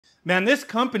Man, this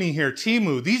company here,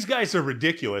 TEMU, these guys are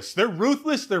ridiculous. They're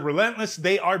ruthless, they're relentless,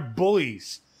 they are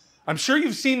bullies. I'm sure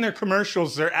you've seen their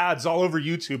commercials, their ads all over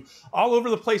YouTube, all over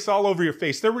the place, all over your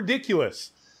face. They're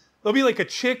ridiculous. There'll be like a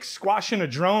chick squashing a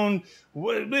drone.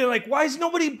 They're like, why is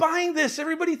nobody buying this?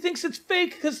 Everybody thinks it's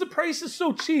fake because the price is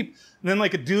so cheap. And then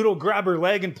like a dude will grab her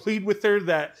leg and plead with her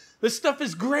that this stuff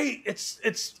is great.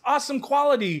 It's awesome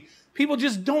quality. People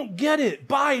just don't get it.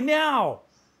 Buy now.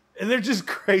 And they're just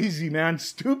crazy, man.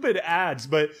 Stupid ads.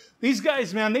 But these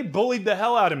guys, man, they bullied the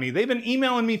hell out of me. They've been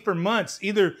emailing me for months,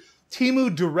 either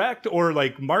TEMU direct or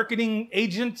like marketing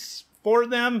agents for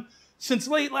them since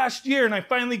late last year. And I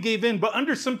finally gave in, but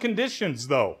under some conditions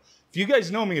though. If you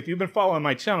guys know me, if you've been following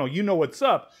my channel, you know what's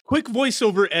up. Quick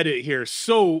voiceover edit here.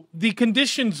 So the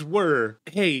conditions were,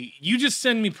 hey, you just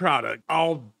send me product.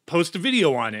 I'll post a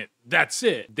video on it. That's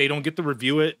it. They don't get to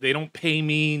review it. They don't pay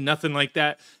me, nothing like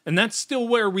that. And that's still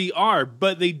where we are.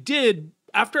 But they did,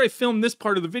 after I filmed this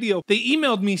part of the video, they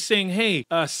emailed me saying, hey,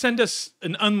 send us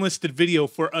an unlisted video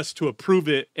for us to approve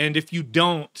it. And if you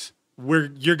don't,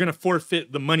 you're going to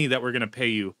forfeit the money that we're going to pay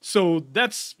you. So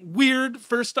that's weird.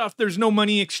 First off, there's no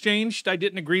money exchanged. I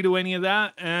didn't agree to any of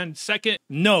that. And second,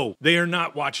 no, they are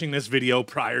not watching this video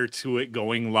prior to it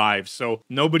going live. So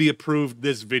nobody approved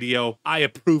this video. I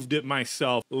approved it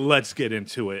myself. Let's get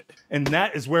into it. And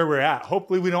that is where we're at.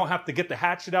 Hopefully we don't have to get the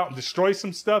hatchet out and destroy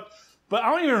some stuff. But I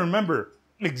don't even remember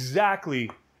exactly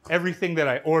everything that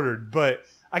I ordered. But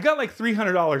I got like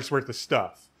 $300 worth of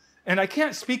stuff. And I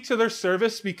can't speak to their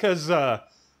service because I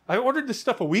ordered this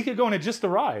stuff a week ago and it just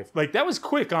arrived. Like, that was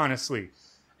quick, honestly.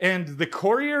 And the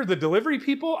courier, the delivery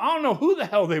people, I don't know who the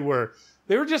hell they were.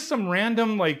 They were just some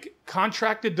random, like,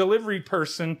 contracted delivery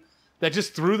person that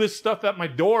just threw this stuff at my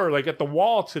door, like, at the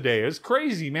wall today. It was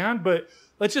crazy, man. But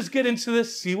let's just get into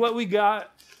this, see what we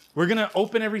got. We're going to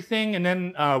open everything, and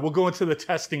then we'll go into the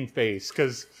testing phase,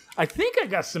 because I think I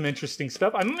got some interesting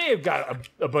stuff. I may have got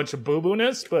a bunch of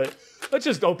boo-boo-ness, but let's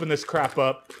just open this crap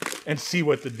up and see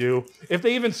what to do. If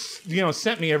they even, you know,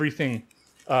 sent me everything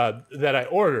that I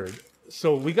ordered.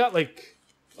 So we got like,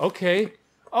 okay.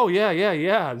 Oh,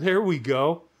 yeah. There we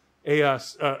go.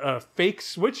 A fake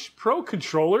Switch Pro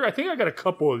controller. I think I got a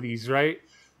couple of these, right?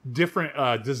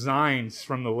 Different designs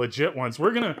from the legit ones.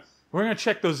 We're gonna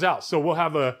check those out. So we'll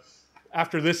have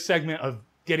after this segment of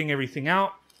getting everything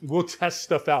out, we'll test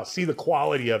stuff out, see the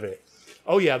quality of it.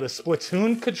 Oh yeah, the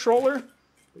Splatoon controller.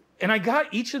 And I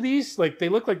got each of these, like, they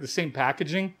look like the same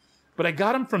packaging, but I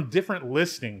got them from different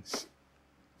listings.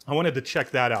 I wanted to check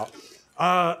that out.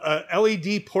 A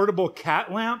LED portable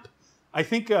cat lamp. I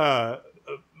think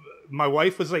my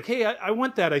wife was like, hey, I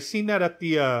want that. I seen that at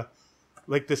the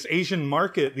like this Asian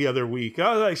market the other week.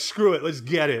 I was like, screw it, let's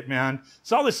get it, man.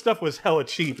 So all this stuff was hella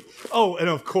cheap. Oh, and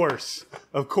of course,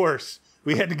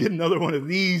 we had to get another one of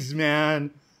these,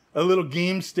 man. A little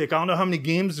game stick. I don't know how many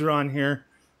games are on here,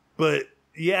 but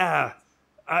yeah.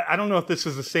 I don't know if this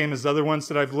is the same as other ones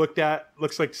that I've looked at.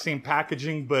 Looks like the same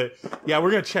packaging, but yeah,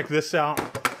 we're going to check this out.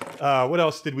 What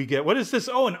else did we get? What is this?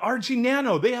 Oh, an RG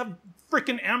Nano. They have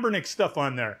freaking Ambernick stuff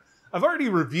on there. I've already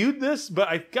reviewed this, but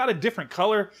I got a different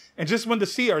color and just wanted to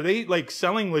see, are they like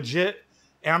selling legit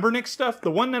Ambernick stuff?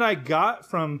 The one that I got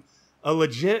from a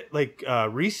legit like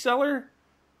reseller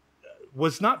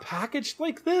was not packaged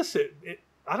like this.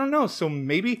 I don't know. So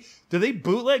maybe, do they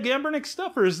bootleg Ambernick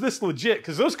stuff, or is this legit?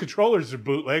 Because those controllers are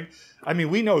bootleg. I mean,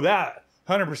 we know that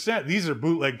 100%. These are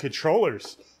bootleg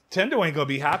controllers. Tendo ain't gonna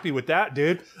be happy with that,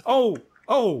 dude. Oh.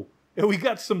 And we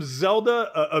got some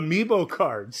Zelda amiibo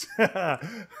cards.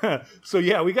 So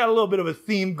yeah, we got a little bit of a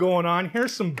theme going on.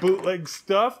 Here's some bootleg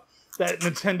stuff that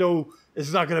Nintendo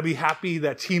is not going to be happy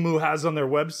that TEMU has on their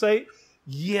website.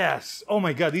 Yes. Oh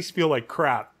my God, these feel like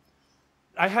crap.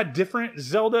 I had different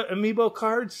Zelda amiibo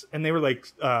cards, and they were like,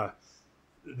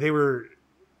 they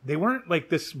weren't like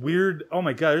this weird. Oh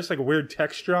my God, there's like a weird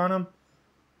texture on them.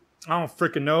 I don't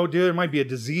freaking know, dude. There might be a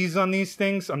disease on these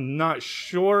things. I'm not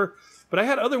sure. But I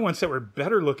had other ones that were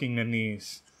better looking than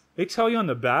these. They tell you on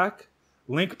the back,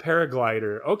 Link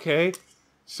Paraglider. Okay,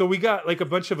 so we got like a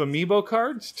bunch of amiibo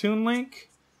cards, Toon Link.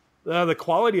 The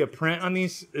quality of print on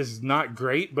these is not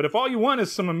great, but if all you want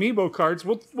is some amiibo cards,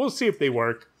 we'll see if they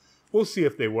work. We'll see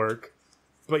if they work.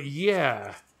 But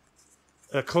yeah,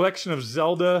 a collection of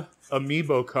Zelda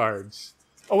amiibo cards.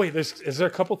 Oh wait, is there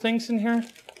a couple things in here?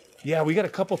 Yeah, we got a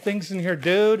couple things in here,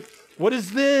 dude. What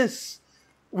is this?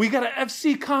 We got an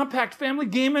FC Compact Family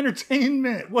Game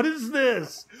Entertainment. What is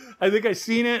this? I think I've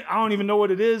seen it. I don't even know what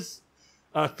it is.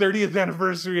 30th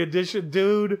Anniversary Edition,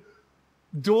 dude.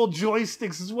 Dual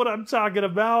joysticks is what I'm talking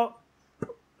about. It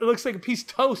looks like a piece of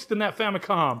toast in that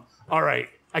Famicom. All right,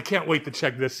 I can't wait to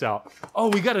check this out. Oh,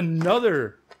 we got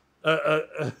another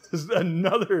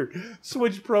another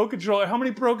Switch Pro controller. How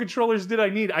many Pro controllers did I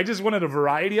need? I just wanted a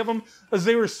variety of them as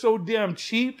they were so damn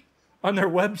cheap on their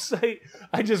website.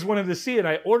 I just wanted to see it.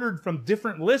 I ordered from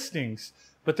different listings,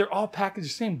 but they're all packaged the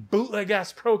same bootleg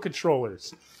ass Pro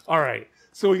controllers. All right,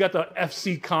 so we got the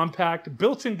FC Compact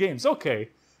built-in games. Okay,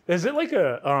 is it like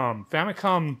a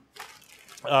Famicom?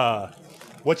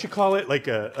 What you call it? Like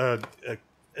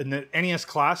an NES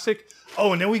Classic?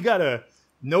 Oh, and then we got a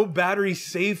no battery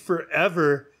save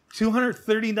forever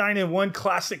 239-in-1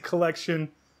 classic collection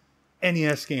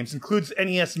NES games. Includes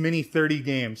NES Mini 30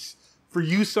 games for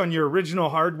use on your original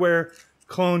hardware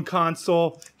clone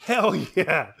console. Hell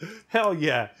yeah. Hell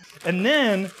yeah. And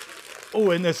then,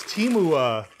 oh, in this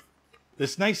TEMU,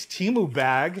 this nice TEMU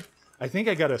bag, I think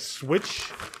I got a Switch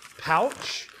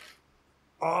pouch.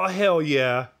 Oh, hell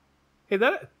yeah. Hey,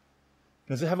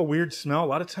 does it have a weird smell? A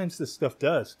lot of times this stuff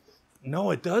does. No,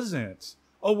 it doesn't.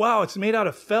 Oh, wow, it's made out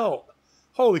of felt.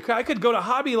 Holy crap, I could go to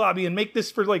Hobby Lobby and make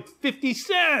this for like 50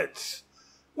 cents.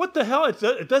 What the hell?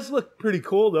 It does look pretty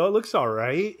cool, though. It looks all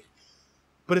right.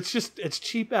 But it's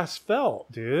cheap-ass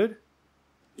felt, dude.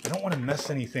 I don't want to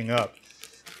mess anything up.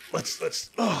 Let's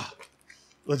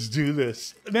do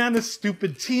this. Man, this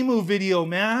stupid TEMU video,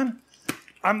 man.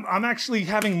 I'm actually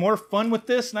having more fun with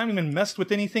this, and I haven't even messed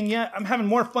with anything yet. I'm having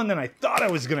more fun than I thought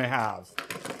I was going to have.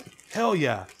 Hell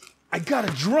yeah. I got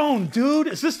a drone, dude.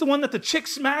 Is this the one that the chick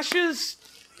smashes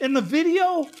in the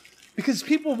video? Because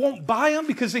people won't buy them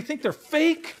because they think they're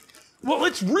fake? Well,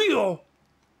 it's real,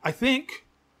 I think.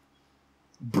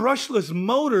 Brushless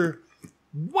motor.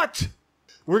 What?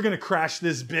 We're going to crash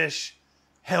this bish.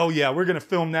 Hell yeah. We're going to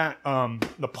film that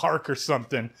the park or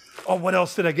something. Oh, what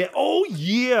else did I get? Oh,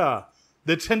 yeah.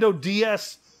 The Nintendo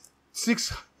DS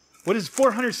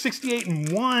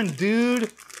 468-in-1, dude.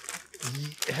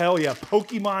 Hell yeah,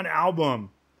 Pokemon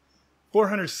album.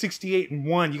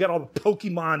 468-in-1. You got all the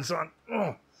Pokemons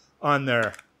on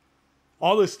there.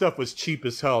 All this stuff was cheap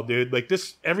as hell, dude. Like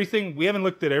this, everything, we haven't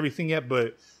looked at everything yet,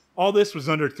 but all this was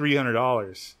under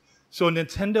 $300. So a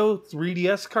Nintendo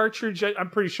 3DS cartridge, I'm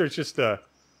pretty sure it's just a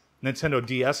Nintendo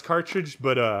DS cartridge,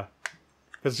 but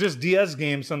it's just DS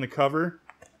games on the cover.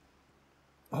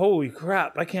 Holy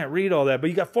crap, I can't read all that, but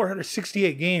you got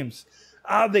 468 games.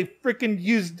 Ah, they freaking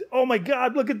used, oh my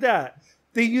God, look at that.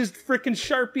 They used freaking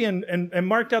Sharpie and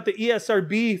marked out the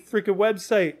ESRB freaking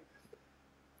website.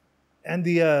 And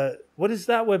the, what is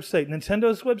that website?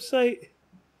 Nintendo's website?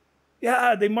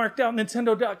 Yeah, they marked out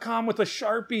Nintendo.com with a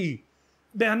Sharpie.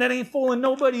 Man, that ain't fooling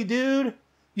nobody, dude.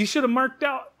 You should have marked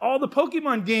out all the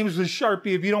Pokemon games with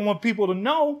Sharpie if you don't want people to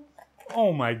know.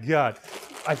 Oh my God.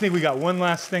 I think we got one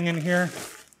last thing in here.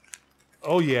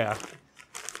 Oh yeah.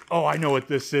 Oh, I know what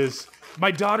this is.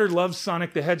 My daughter loves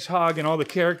Sonic the Hedgehog and all the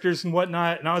characters and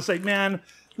whatnot. And I was like, man,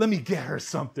 let me get her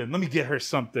something. Let me get her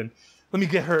something. Let me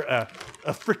get her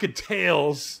a frickin'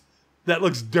 Tails that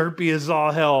looks derpy as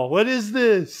all hell. What is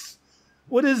this?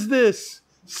 What is this?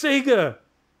 Sega.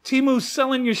 TEMU's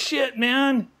selling your shit,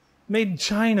 man. Made in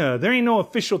China. There ain't no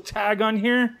official tag on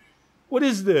here. What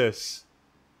is this?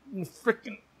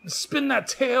 Frickin' spin that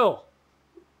tail.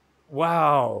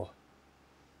 Wow.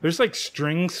 There's like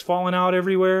strings falling out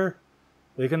everywhere.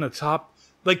 Like on the top.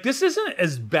 Like this isn't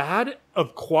as bad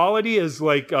of quality as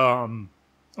like, I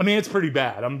mean, it's pretty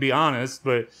bad, I'm gonna be honest,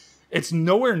 but it's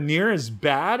nowhere near as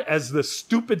bad as the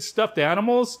stupid stuffed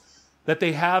animals that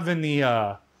they have in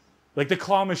the, like the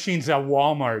claw machines at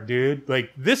Walmart, dude.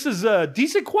 Like this is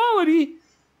decent quality,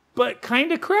 but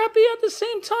kind of crappy at the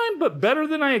same time, but better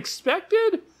than I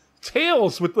expected.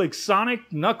 Tails with like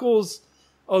Sonic, Knuckles.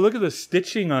 Oh, look at the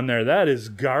stitching on there. That is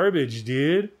garbage,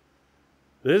 dude.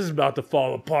 This is about to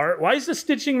fall apart. Why is the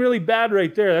stitching really bad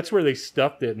right there? That's where they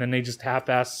stuffed it, and then they just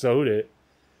half-ass sewed it.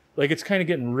 Like it's kind of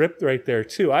getting ripped right there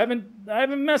too. I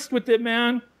haven't messed with it,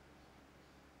 man.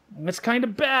 It's kind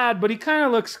of bad, but he kind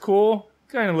of looks cool.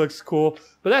 Kind of looks cool.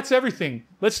 But that's everything.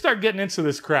 Let's start getting into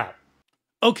this crap.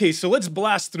 Okay, so let's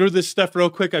blast through this stuff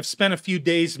real quick. I've spent a few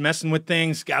days messing with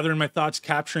things, gathering my thoughts,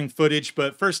 capturing footage.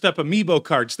 But first up, Amiibo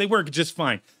cards. They work just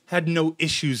fine. Had no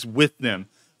issues with them.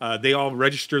 They all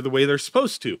register the way they're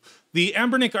supposed to. The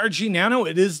Ambernick RG Nano,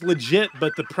 it is legit,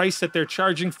 but the price that they're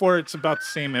charging for it's about the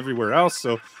same everywhere else,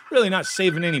 so really not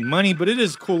saving any money, but it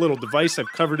is a cool little device.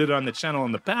 I've covered it on the channel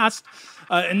in the past.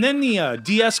 And then the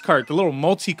DS cart, the little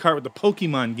multi-cart with the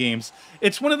Pokemon games.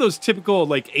 It's one of those typical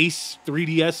like Ace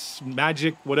 3DS,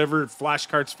 Magic, whatever, flash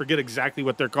carts, forget exactly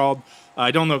what they're called.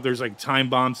 I don't know if there's like time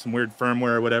bombs, some weird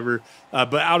firmware or whatever,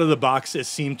 but out of the box it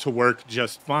seemed to work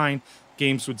just fine.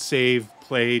 Games would save,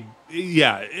 played.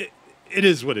 Yeah, it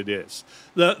is what it is.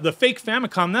 The fake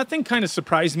Famicom, that thing kind of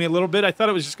surprised me a little bit. I thought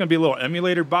it was just going to be a little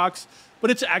emulator box,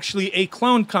 but it's actually a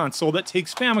clone console that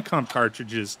takes Famicom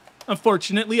cartridges.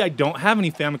 Unfortunately, I don't have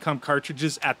any Famicom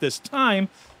cartridges at this time,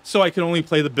 so I can only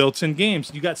play the built-in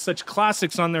games. You got such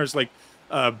classics on there as like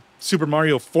Super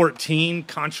Mario 14,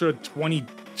 Contra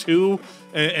 22,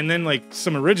 and then like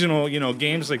some original, you know,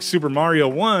 games like Super Mario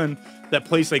 1 that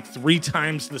plays like 3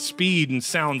 times the speed and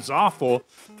sounds awful.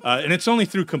 And it's only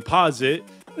through composite.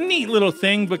 Neat little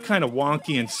thing, but kind of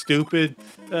wonky and stupid.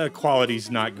 Quality's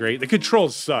not great. The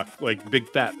controls suck, like big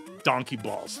fat donkey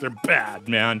balls. They're bad,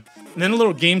 man. And then a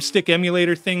little game stick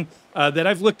emulator thing that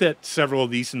I've looked at several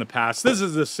of these in the past. This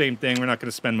is the same thing. We're not going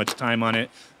to spend much time on it.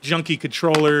 Junky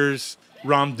controllers,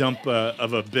 ROM dump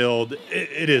of a build.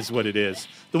 It is what it is.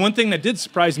 The one thing that did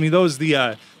surprise me, though, is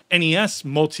the NES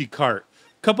multi-cart.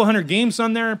 Couple hundred games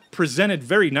on there, presented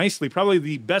very nicely. Probably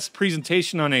the best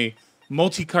presentation on a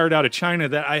multi-cart out of China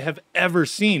that I have ever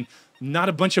seen. Not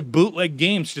a bunch of bootleg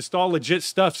games, just all legit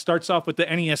stuff. Starts off with the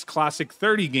NES Classic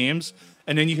 30 games,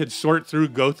 and then you could sort through,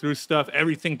 go through stuff.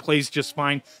 Everything plays just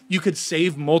fine. You could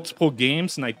save multiple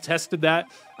games, and I tested that.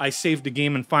 I saved a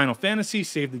game in Final Fantasy,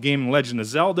 saved a game in Legend of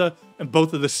Zelda, and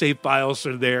both of the save files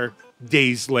are there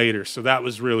days later, so that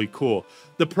was really cool.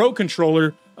 The Pro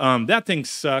Controller, that thing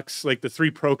sucks. Like the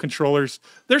 3 Pro controllers,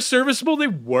 they're serviceable, they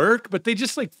work, but they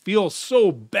just like feel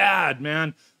so bad,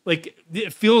 man. Like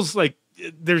it feels like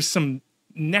there's some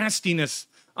nastiness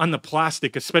on the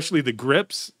plastic, especially the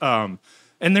grips. And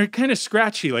they're kind of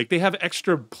scratchy. Like they have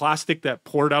extra plastic that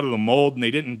poured out of the mold and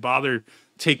they didn't bother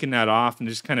taking that off, and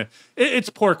just kind of,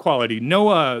 it's poor quality. No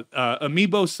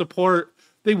amiibo support.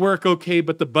 They work okay,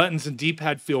 but the buttons and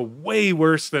D-pad feel way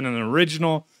worse than an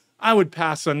original. I would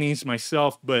pass on these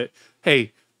myself, but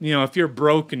hey, you know, if you're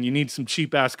broke and you need some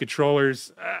cheap-ass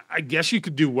controllers, I guess you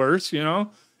could do worse, you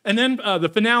know? And then the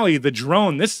finale, the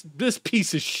drone, this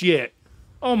piece of shit.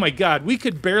 Oh my God, we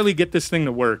could barely get this thing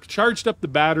to work. Charged up the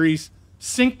batteries,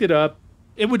 synced it up.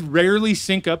 It would rarely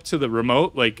sync up to the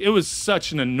remote. Like, it was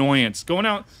such an annoyance. Going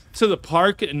out to the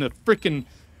park in the freaking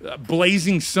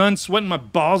blazing sun, sweating my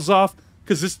balls off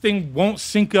because this thing won't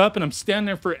sync up, and I'm standing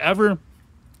there forever.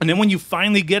 And then when you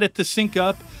finally get it to sync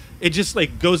up, it just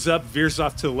like goes up, veers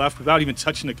off to the left without even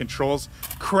touching the controls,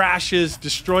 crashes,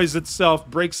 destroys itself,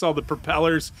 breaks all the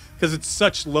propellers because it's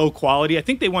such low quality. I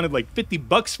think they wanted like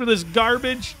 $50 for this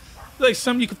garbage. Like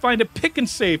something you could find at Pick and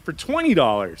Save for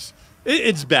 $20.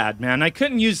 It's bad, man. I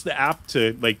couldn't use the app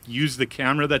to like use the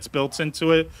camera that's built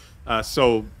into it.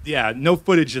 So yeah, no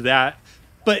footage of that.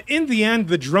 But in the end,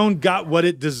 the drone got what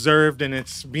it deserved, and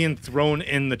it's being thrown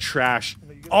in the trash.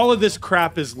 All of this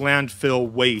crap is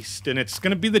landfill waste, and it's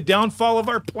going to be the downfall of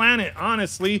our planet,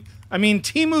 honestly. I mean,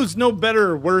 TEMU's no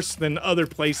better or worse than other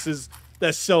places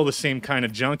that sell the same kind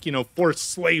of junk, you know,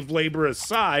 forced slave labor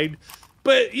aside.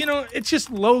 But, you know, it's just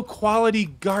low-quality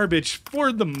garbage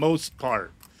for the most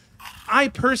part. I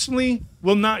personally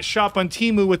will not shop on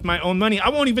TEMU with my own money. I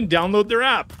won't even download their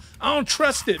app. I don't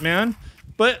trust it, man.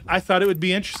 But I thought it would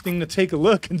be interesting to take a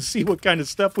look and see what kind of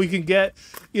stuff we can get,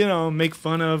 you know, make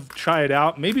fun of, try it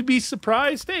out, maybe be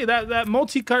surprised. Hey, that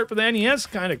multi-cart for the NES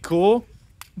kind of cool.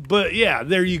 But yeah,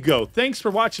 there you go. Thanks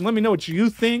for watching. Let me know what you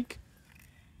think.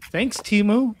 Thanks,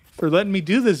 TEMU, for letting me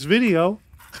do this video.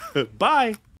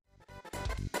 Bye.